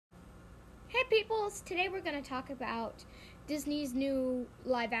peoples! Today we're going to talk about Disney's new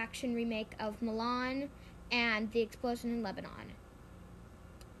live-action remake of Mulan and The Explosion in Lebanon.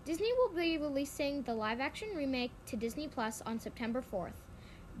 Disney will be releasing the live-action remake to Disney Plus on September 4th.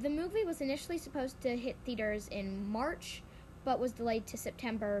 The movie was initially supposed to hit theaters in March, but was delayed to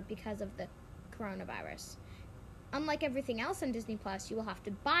September because of the coronavirus. Unlike everything else on Disney Plus, you will have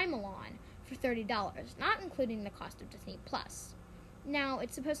to buy Mulan for $30, not including the cost of Disney Plus. Now,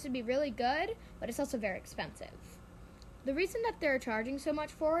 it's supposed to be really good, but it's also very expensive. The reason that they're charging so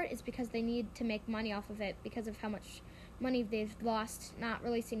much for it is because they need to make money off of it because of how much money they've lost not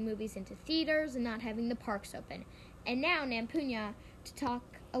releasing movies into theaters and not having the parks open. And now, Nampunya, to talk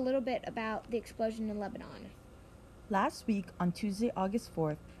a little bit about The Explosion in Lebanon. Last week, on Tuesday, August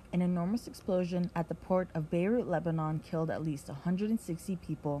 4th, an enormous explosion at the port of Beirut, Lebanon killed at least 160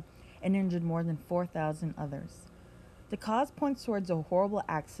 people and injured more than 4,000 others. The cause points towards a horrible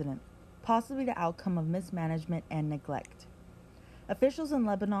accident, possibly the outcome of mismanagement and neglect. Officials in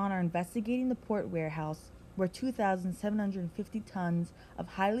Lebanon are investigating the port warehouse where 2,750 tons of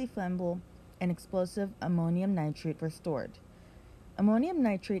highly flammable and explosive ammonium nitrate were stored. Ammonium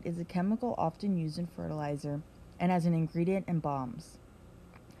nitrate is a chemical often used in fertilizer and as an ingredient in bombs.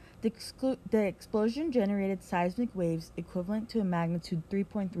 The explosion generated seismic waves equivalent to a magnitude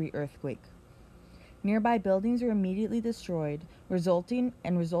 3.3 earthquake. Nearby buildings were immediately destroyed, resulting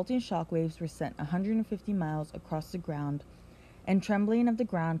shockwaves were sent 150 miles across the ground, and trembling of the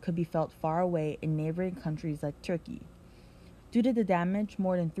ground could be felt far away in neighboring countries like Turkey. Due to the damage,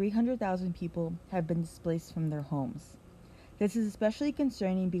 more than 300,000 people have been displaced from their homes. This is especially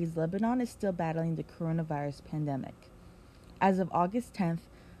concerning because Lebanon is still battling the coronavirus pandemic. As of August 10th,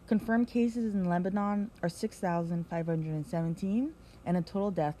 confirmed cases in Lebanon are 6,517, and the total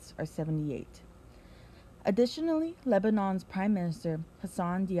deaths are 78. Additionally, Lebanon's Prime Minister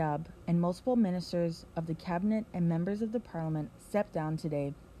Hassan Diab and multiple ministers of the cabinet and members of the parliament stepped down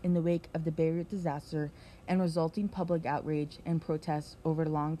today in the wake of the Beirut disaster and resulting public outrage and protests over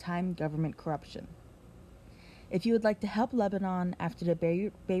long-time government corruption. If you would like to help Lebanon after the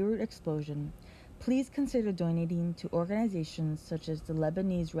Beirut explosion, please consider donating to organizations such as the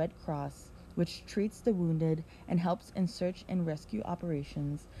Lebanese Red Cross, which treats the wounded and helps in search and rescue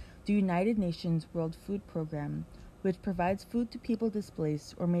operations, the United Nations World Food Program, which provides food to people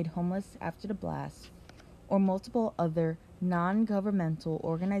displaced or made homeless after the blast, or multiple other non-governmental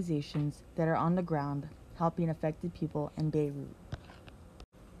organizations that are on the ground helping affected people in Beirut.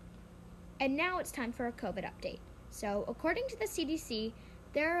 And now it's time for a COVID update. So, according to the CDC,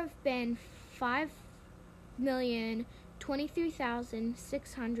 there have been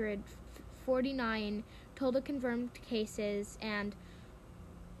 5,023,649 total confirmed cases and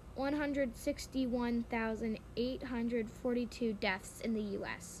 161,842 deaths in the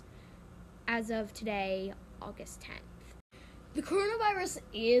U.S. as of today, August 10th. The coronavirus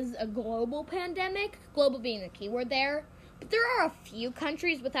is a global pandemic, global being the keyword there, but there are a few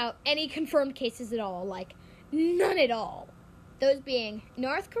countries without any confirmed cases at all, like none at all. Those being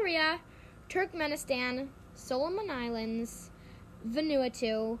North Korea, Turkmenistan, Solomon Islands,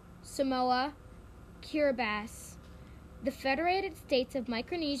 Vanuatu, Samoa, Kiribati, the Federated States of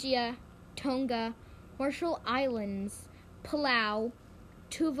Micronesia, Tonga, Marshall Islands, Palau,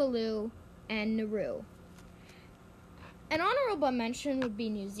 Tuvalu, and Nauru. An honorable mention would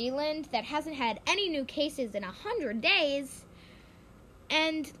be New Zealand, that hasn't had any new cases in 100 days.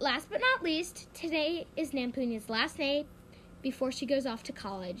 And last but not least, today is Nampunya's last day before she goes off to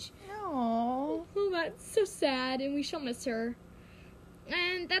college. Aww. Oh, that's so sad, and we shall miss her.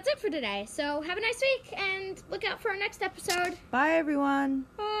 And that's it for today. So have a nice week, and look out for our next episode. Bye, everyone.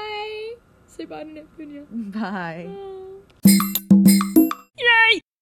 Bye. Say bye to Nampunya. Bye. Bye.